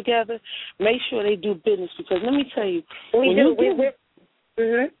spirits together, make sure they do business, because let me tell you. We do,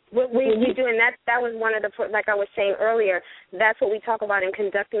 and that was one of the, like I was saying earlier, that's what we talk about in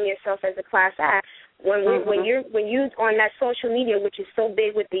conducting yourself as a class act. When you're on that social media, which is so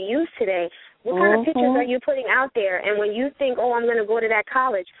big with the youth today, what kind of pictures are you putting out there? And when you think, I'm going to go to that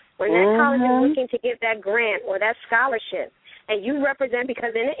college, when that college is looking to give that grant or that scholarship, and you represent,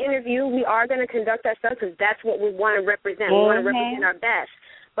 because in an interview we are going to conduct ourselves because that's what we want to represent. We want to represent our best.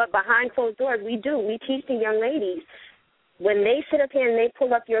 But behind closed doors, we teach the young ladies. When they sit up here and they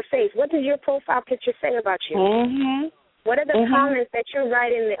pull up your face, what does your profile picture say about you? What are the comments that you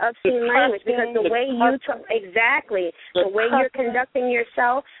write in the obscene language? Because the way you talk, the way you're conducting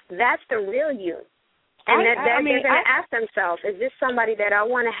yourself, that's the real you. And they're going to ask themselves, is this somebody that I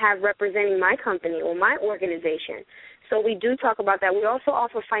want to have representing my company or my organization? So we do talk about that. We also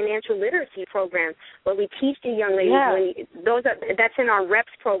offer financial literacy programs where we teach the young ladies. That's in our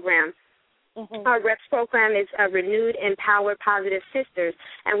REPS program. Our REPS program is Renewed, Empowered, Positive Sisters,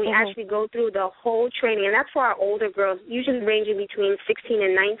 and we actually go through the whole training, and that's for our older girls, usually ranging between 16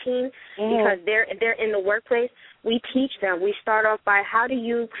 and 19, because they're in the workplace. We teach them. We start off by how do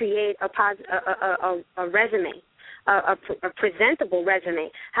you create a resume, a presentable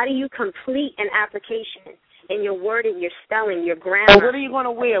resume. How do you complete an application in your wording, your spelling, your grammar? What are you going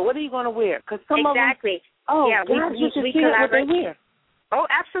to wear? Because some of them, we collaborate. What they wear. Oh,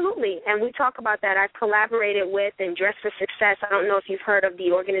 absolutely. And we talk about that. I've collaborated with and Dress for Success. I don't know if you've heard of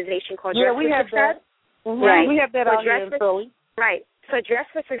the organization called Dress for Success. Right. We have that out here in Philly. Right. So Dress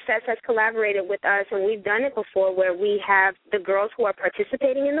for Success has collaborated with us, and we've done it before where we have the girls who are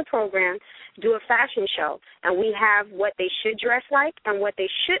participating in the program do a fashion show, and we have what they should dress like and what they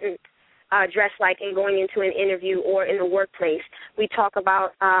shouldn't dress like in going into an interview or in the workplace. We talk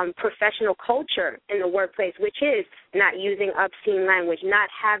about professional culture in the workplace, which is not using obscene language, not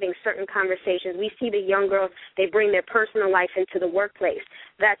having certain conversations. We see the young girls, they bring their personal life into the workplace.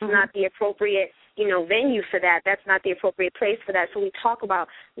 That's not the appropriate, venue for that. That's not the appropriate place for that. So we talk about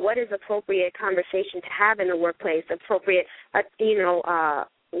what is appropriate conversation to have in the workplace, appropriate,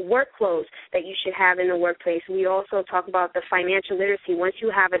 work clothes that you should have in the workplace. We also talk about the financial literacy. Once you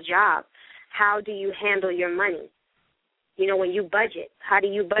have a job, how do you handle your money? When you budget, how do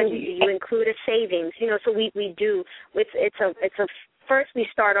you budget? Do you include a savings? So we do. First we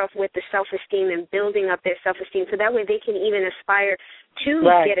start off with the self-esteem and building up their self-esteem, so that way they can even aspire to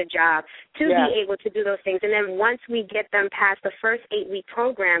get a job, to be able to do those things. And then once we get them past the first 8-week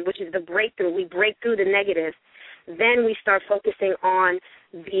program, which is the breakthrough, we break through the negatives. Then we start focusing on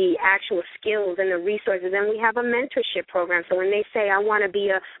the actual skills and the resources. And we have a mentorship program. So when they say, I want to be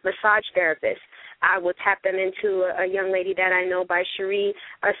a massage therapist, I will tap them into a young lady that I know by Cherie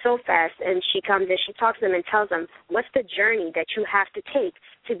Sofast, and she comes and she talks to them and tells them, what's the journey that you have to take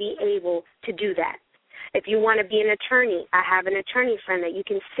to be able to do that? If you want to be an attorney, I have an attorney friend that you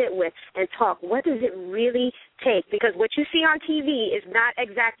can sit with and talk. What does it really take? Because what you see on TV is not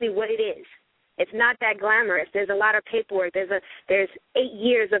exactly what it is. It's not that glamorous. There's a lot of paperwork. There's 8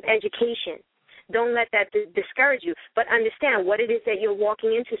 years of education. Don't let that discourage you, but understand what it is that you're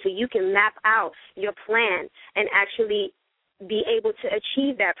walking into so you can map out your plan and actually be able to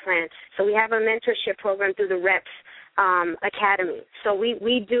achieve that plan. So we have a mentorship program through the REPS Academy. So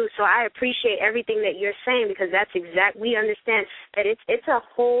we do. So I appreciate everything that you're saying, because that's we understand that it's a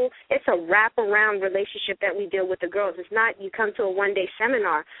wrap-around relationship that we deal with the girls. It's not you come to a one-day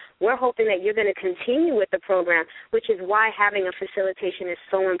seminar. We're hoping that you're going to continue with the program, which is why having a facilitation is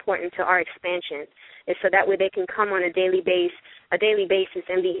so important to our expansion. Is so that way they can come on a daily basis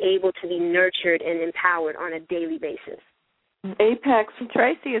and be able to be nurtured and empowered on a daily basis. Apex.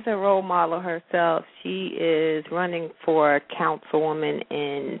 Tracy is a role model herself. She is running for councilwoman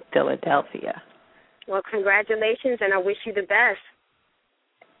in Philadelphia. Well, congratulations, and I wish you the best.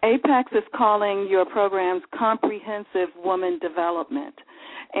 Apex is calling your programs Comprehensive Woman Development.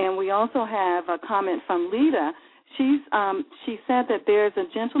 And we also have a comment from Lita. She said that there's a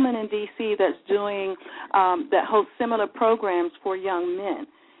gentleman in D.C. that's doing that hosts similar programs for young men.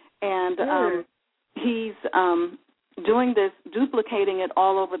 And he's doing this, duplicating it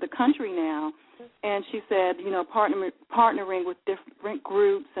all over the country now. And she said, partnering with different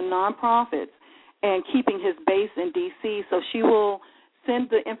groups and nonprofits and keeping his base in D.C. So she will send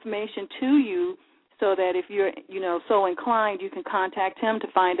the information to you so that if you're, so inclined, you can contact him to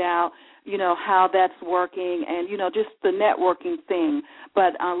find out, how that's working and, just the networking thing.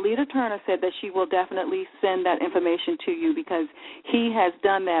 But Lita Turner said that she will definitely send that information to you because he has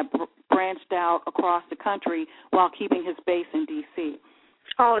done that, branched out across the country while keeping his base in D.C.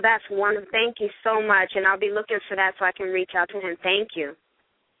 Oh, that's wonderful. Thank you so much, and I'll be looking for that so I can reach out to him. Thank you.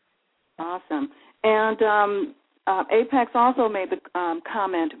 Awesome. And Apex also made the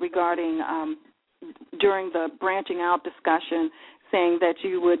comment regarding during the branching out discussion saying that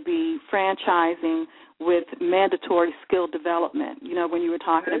you would be franchising with mandatory skill development, when you were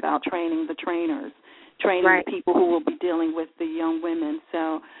talking about training the trainers, training the people who will be dealing with the young women.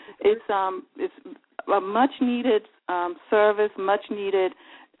 So it's a much-needed service, much-needed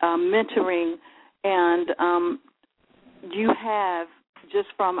mentoring, and you have, just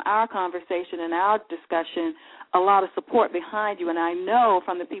from our conversation and our discussion, a lot of support behind you. And I know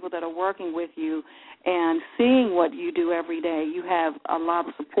from the people that are working with you and seeing what you do every day, you have a lot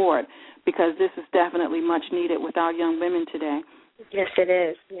of support because this is definitely much needed with our young women today. Yes, it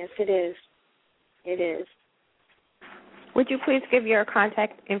is. Yes, it is. It is. Would you please give your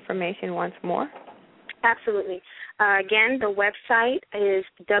contact information once more? Absolutely. Again, the website is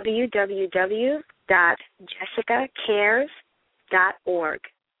www.jessicacares.org.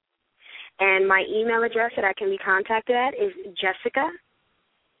 And my email address that I can be contacted at is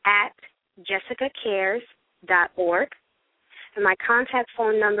jessica@jessicacares.org. And my contact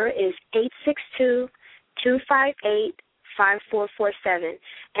phone number is 862-258-5447.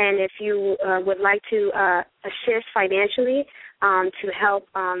 And if you would like to assist financially to help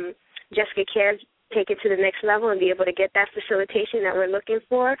Jessica Cares take it to the next level and be able to get that facilitation that we're looking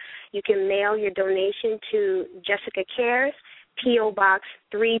for, you can mail your donation to Jessica Cares, P.O. Box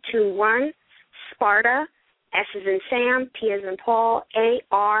 321, Sparta, S as in Sam, P as in Paul,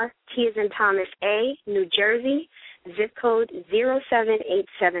 A-R, T as in Thomas, A, New Jersey, zip code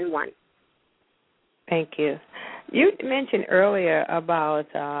 07871. Thank you. You mentioned earlier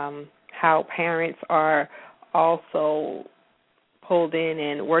about how parents are also pulled in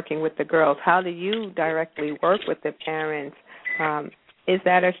and working with the girls. How do you directly work with the parents? Is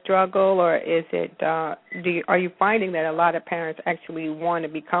that a struggle, or is it? Are you finding that a lot of parents actually want to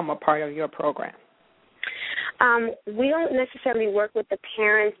become a part of your program? We don't necessarily work with the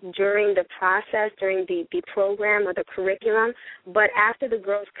parents during the process, during the program or the curriculum, but after the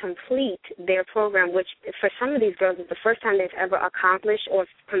girls complete their program, which for some of these girls is the first time they've ever accomplished or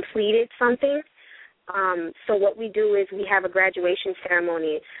completed something. So what we do is we have a graduation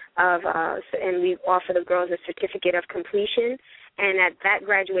ceremony and we offer the girls a certificate of completion. And at that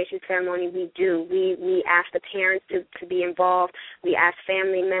graduation ceremony, we ask the parents to be involved. We ask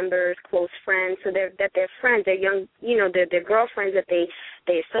family members, close friends, so that their friends, their young, their girlfriends that they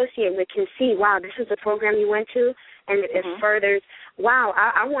associate with can see, wow, this is the program you went to, and it furthers, wow,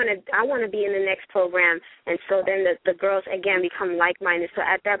 I want to be in the next program. And so then the girls again become like-minded. So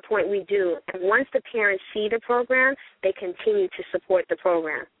at that point, we do. And once the parents see the program, they continue to support the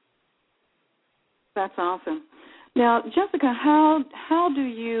program. That's awesome. Now, Jessica, how do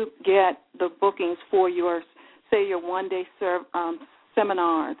you get the bookings for your one-day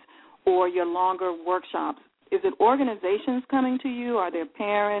seminars or your longer workshops? Is it organizations coming to you? Are there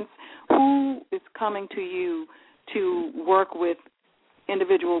parents? Who is coming to you to work with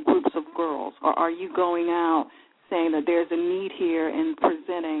individual groups of girls, or are you going out saying that there's a need here in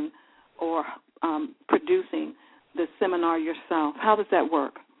presenting or producing the seminar yourself? How does that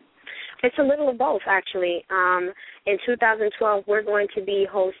work? It's a little of both, actually. In 2012, we're going to be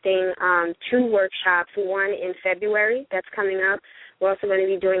hosting 2 workshops, one in February that's coming up. We're also going to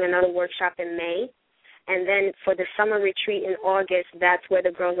be doing another workshop in May. And then for the summer retreat in August, that's where the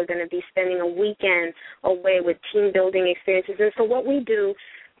girls are going to be spending a weekend away with team-building experiences. And so what we do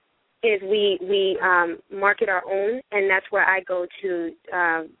is we market our own, and that's where I go to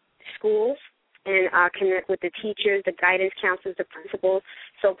schools and connect with the teachers, the guidance counselors, the principals.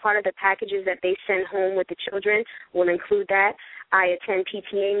 So part of the packages that they send home with the children will include that. I attend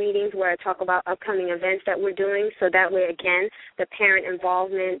PTA meetings where I talk about upcoming events that we're doing, so that way, again, the parent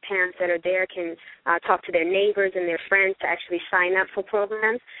involvement, parents that are there can talk to their neighbors and their friends to actually sign up for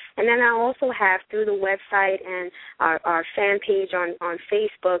programs. And then I also have, through the website and our fan page on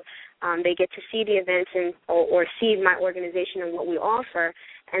Facebook, they get to see the events and or see my organization and what we offer.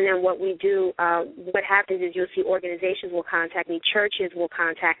 And then what we do, what happens is you'll see organizations will contact me, churches will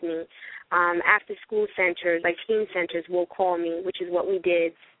contact me, after-school centers, like teen centers, will call me, which is what we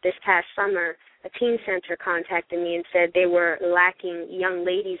did this past summer. A teen center contacted me and said they were lacking young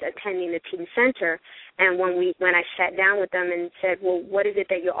ladies attending the teen center. And when I sat down with them and said, well, what is it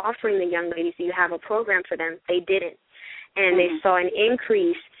that you're offering the young ladies? Do you have a program for them? They didn't. And they saw an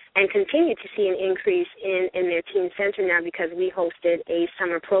increase and continue to see an increase in their teen center now because we hosted a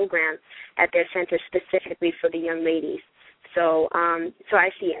summer program at their center specifically for the young ladies. So I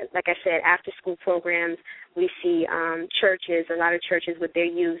see, like I said, after-school programs. We see churches, a lot of churches with their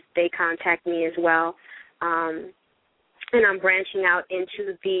youth, they contact me as well. And I'm branching out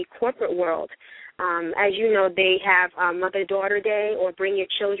into the corporate world. As you know, they have Mother-Daughter Day or Bring Your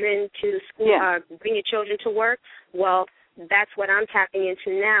Children to School, Bring Your Children to Work. Well, that's what I'm tapping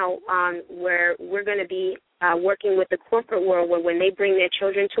into now, where we're going to be working with the corporate world where when they bring their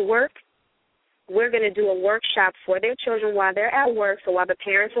children to work, we're going to do a workshop for their children while they're at work. So while the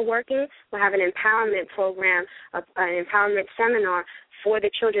parents are working, we'll have an empowerment program, an empowerment seminar for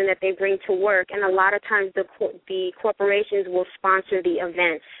the children that they bring to work. And a lot of times the corporations will sponsor the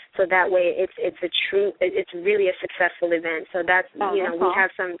event. So that way it's really a successful event. So that's, we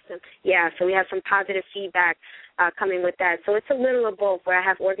have so we have some positive feedback coming with that. So it's a little of both where I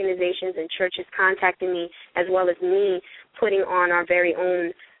have organizations and churches contacting me as well as me putting on our very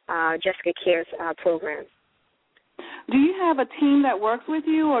own Jessica Cares program. Do you have a team that works with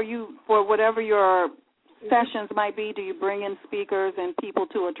you, or you, for whatever your sessions might be, do you bring in speakers and people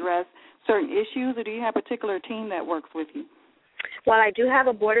to address certain issues, or do you have a particular team that works with you? Well, I do have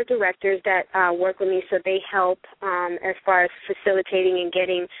a board of directors that work with me, so they help as far as facilitating and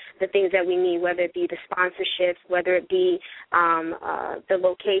getting the things that we need, whether it be the sponsorships, whether it be the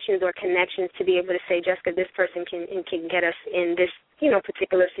locations or connections to be able to say, Jessica, this person can get us in this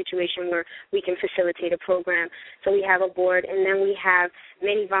particular situation where we can facilitate a program. So we have a board, and then we have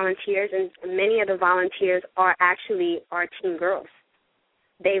many volunteers, and many of the volunteers are actually our teen girls.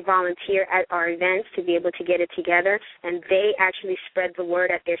 They volunteer at our events to be able to get it together, and they actually spread the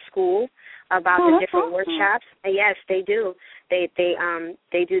word at their school about the different workshops. Yes, they do. They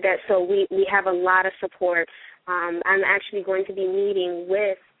do that. So we have a lot of support. I'm actually going to be meeting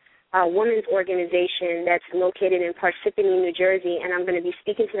with a women's organization that's located in Parsippany, New Jersey, and I'm going to be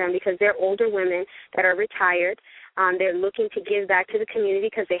speaking to them because they're older women that are retired. They're looking to give back to the community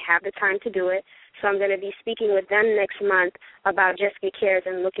because they have the time to do it. So I'm going to be speaking with them next month about Jessica Cares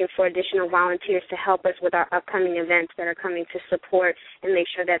and looking for additional volunteers to help us with our upcoming events that are coming to support and make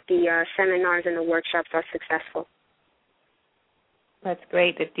sure that the seminars and the workshops are successful. That's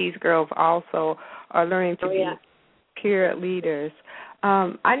great that these girls also are learning to be peer leaders.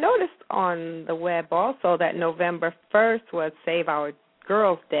 I noticed on the web also that November 1st was Save Our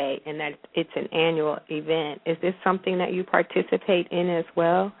Girls Day and that it's an annual event. Is this something that you participate in as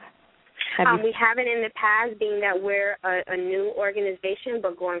well? We haven't in the past, being that we're a new organization,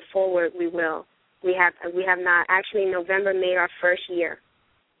 but going forward we will. We have not. Actually, November made our first year.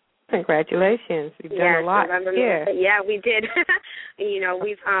 Congratulations. You've done a lot here. Yeah, we did.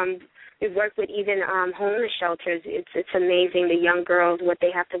 We've worked with even homeless shelters. It's amazing, the young girls, what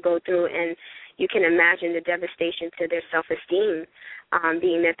they have to go through, and you can imagine the devastation to their self-esteem,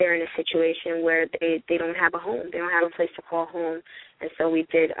 being that they're in a situation where they don't have a home. They don't have a place to call home. And so we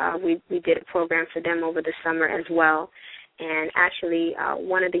did a program for them over the summer as well. And actually,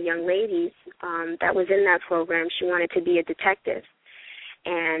 one of the young ladies that was in that program, she wanted to be a detective.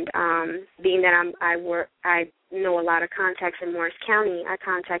 And being that I know a lot of contacts in Morris County, I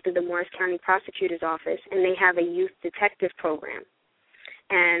contacted the Morris County Prosecutor's Office, and they have a youth detective program.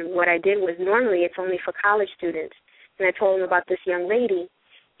 And what I did was, normally it's only for college students. And I told them about this young lady,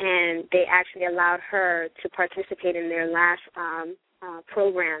 and they actually allowed her to participate in their last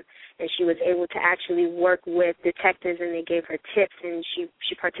program. And she was able to actually work with detectives, and they gave her tips, and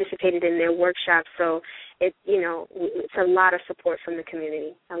she participated in their workshops. So it's a lot of support from the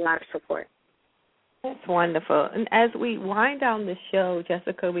community, a lot of support. That's wonderful. And as we wind down the show,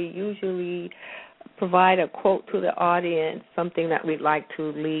 Jessica, we usually provide a quote to the audience, something that we'd like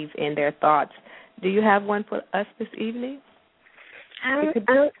to leave in their thoughts. Do you have one for us this evening? It could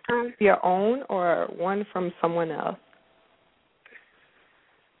be your own or one from someone else.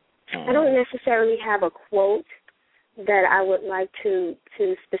 I don't necessarily have a quote that I would like to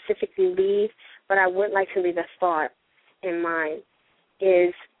specifically leave, but I would like to leave a thought in mind,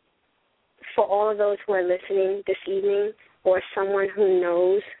 is for all of those who are listening this evening, or someone who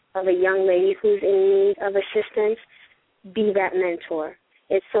knows of a young lady who's in need of assistance, be that mentor.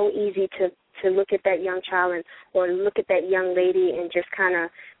 It's so easy to look at that young child or look at that young lady and just kind of,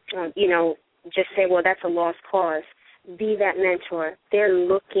 just say, well, that's a lost cause. Be that mentor. They're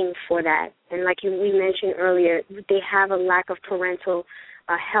looking for that. And like we mentioned earlier, they have a lack of parental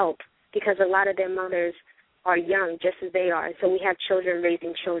help because a lot of their mothers are young, just as they are. So we have children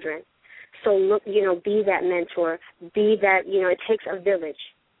raising children. So look, be that mentor. Be that, it takes a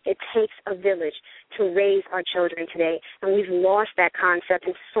village. It takes a village to raise our children today, and we've lost that concept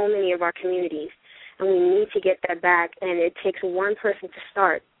in so many of our communities, and we need to get that back, and it takes one person to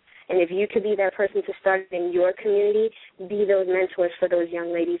start. And if you could be that person to start in your community, be those mentors for those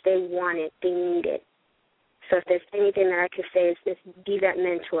young ladies. They want it. They need it. So if there's anything that I could say, is be that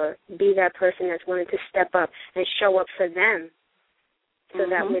mentor. Be that person that's willing to step up and show up for them so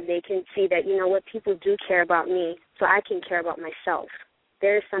that way they can see that, people do care about me, so I can care about myself.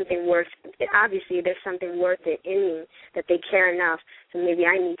 There's something worth it in me that they care enough, so maybe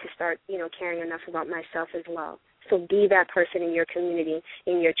I need to start, caring enough about myself as well. So be that person in your community,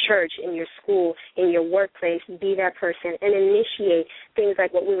 in your church, in your school, in your workplace. Be that person and initiate things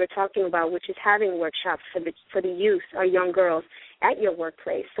like what we were talking about, which is having workshops for the youth or young girls at your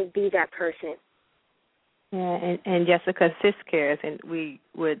workplace. So be that person. Yeah, and Jessica, Sis Cares, and we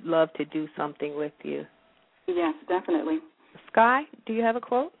would love to do something with you. Yes, definitely. Sky, do you have a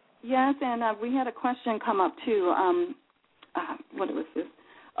quote? Yes, and we had a question come up, too. What was this?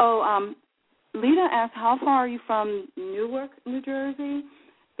 Lita asked, how far are you from Newark, New Jersey?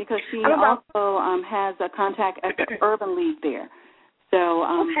 Because she also has a contact at the Urban League there. So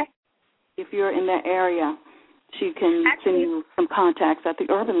if you're in that area, she can send you some contacts at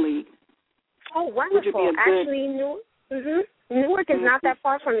the Urban League. Oh, wonderful. Actually, Newark is not that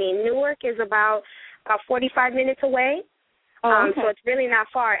far from me. Newark is about 45 minutes away. So it's really not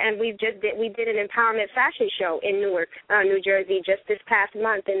far. And we did an empowerment fashion show in Newark, New Jersey, just this past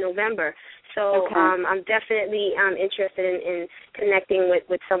month in November. So I'm definitely interested in connecting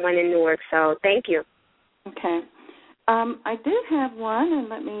with someone in Newark. So thank you. Okay. I did have one, and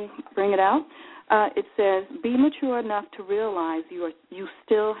let me bring it out. It says, be mature enough to realize you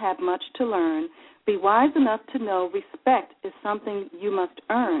still have much to learn. Be wise enough to know respect is something you must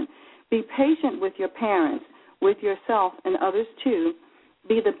earn. Be patient with your parents, with yourself and others too.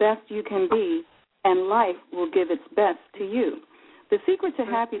 Be the best you can be, and life will give its best to you. The secret to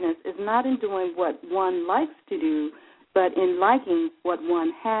happiness is not in doing what one likes to do, but in liking what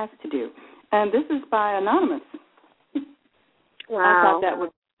one has to do. And this is by Anonymous. Wow. I thought that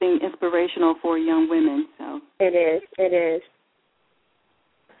was being inspirational for young women. So it is.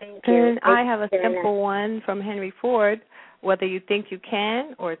 Thank you. And I have a simple one from Henry Ford. Whether you think you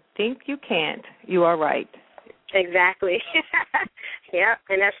can or think you can't, you are right. Exactly. Yeah,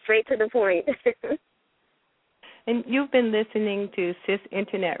 and that's straight to the point. And you've been listening to Sis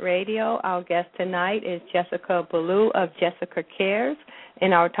Internet Radio. Our guest tonight is Jessica Ballou of Jessica Cares,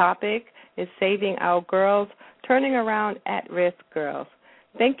 and our topic is Saving Our Girls, Turning Around At-Risk Girls.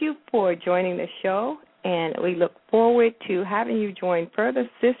 Thank you for joining the show, and we look forward to having you join further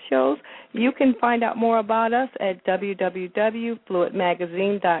Sis shows. You can find out more about us at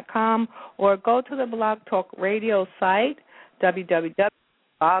www.fluidmagazine.com or go to the Blog Talk Radio site,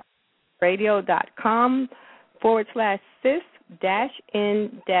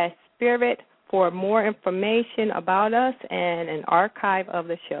 www.sis-in-spirit for more information about us and an archive of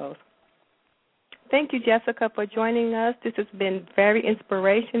the shows. Thank you, Jessica, for joining us. This has been very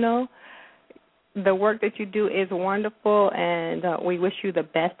inspirational. The work that you do is wonderful, and we wish you the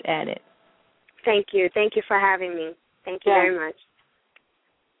best at it. Thank you. Thank you for having me. Thank you very much.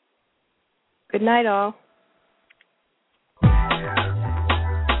 Good night, all.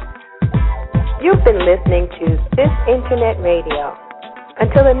 You've been listening to Sis Internet Radio.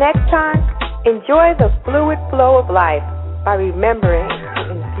 Until the next time, enjoy the fluid flow of life by remembering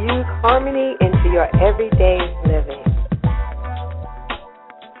to infuse harmony into your everyday living.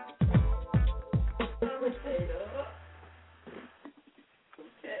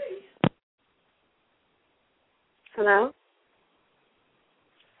 Hello?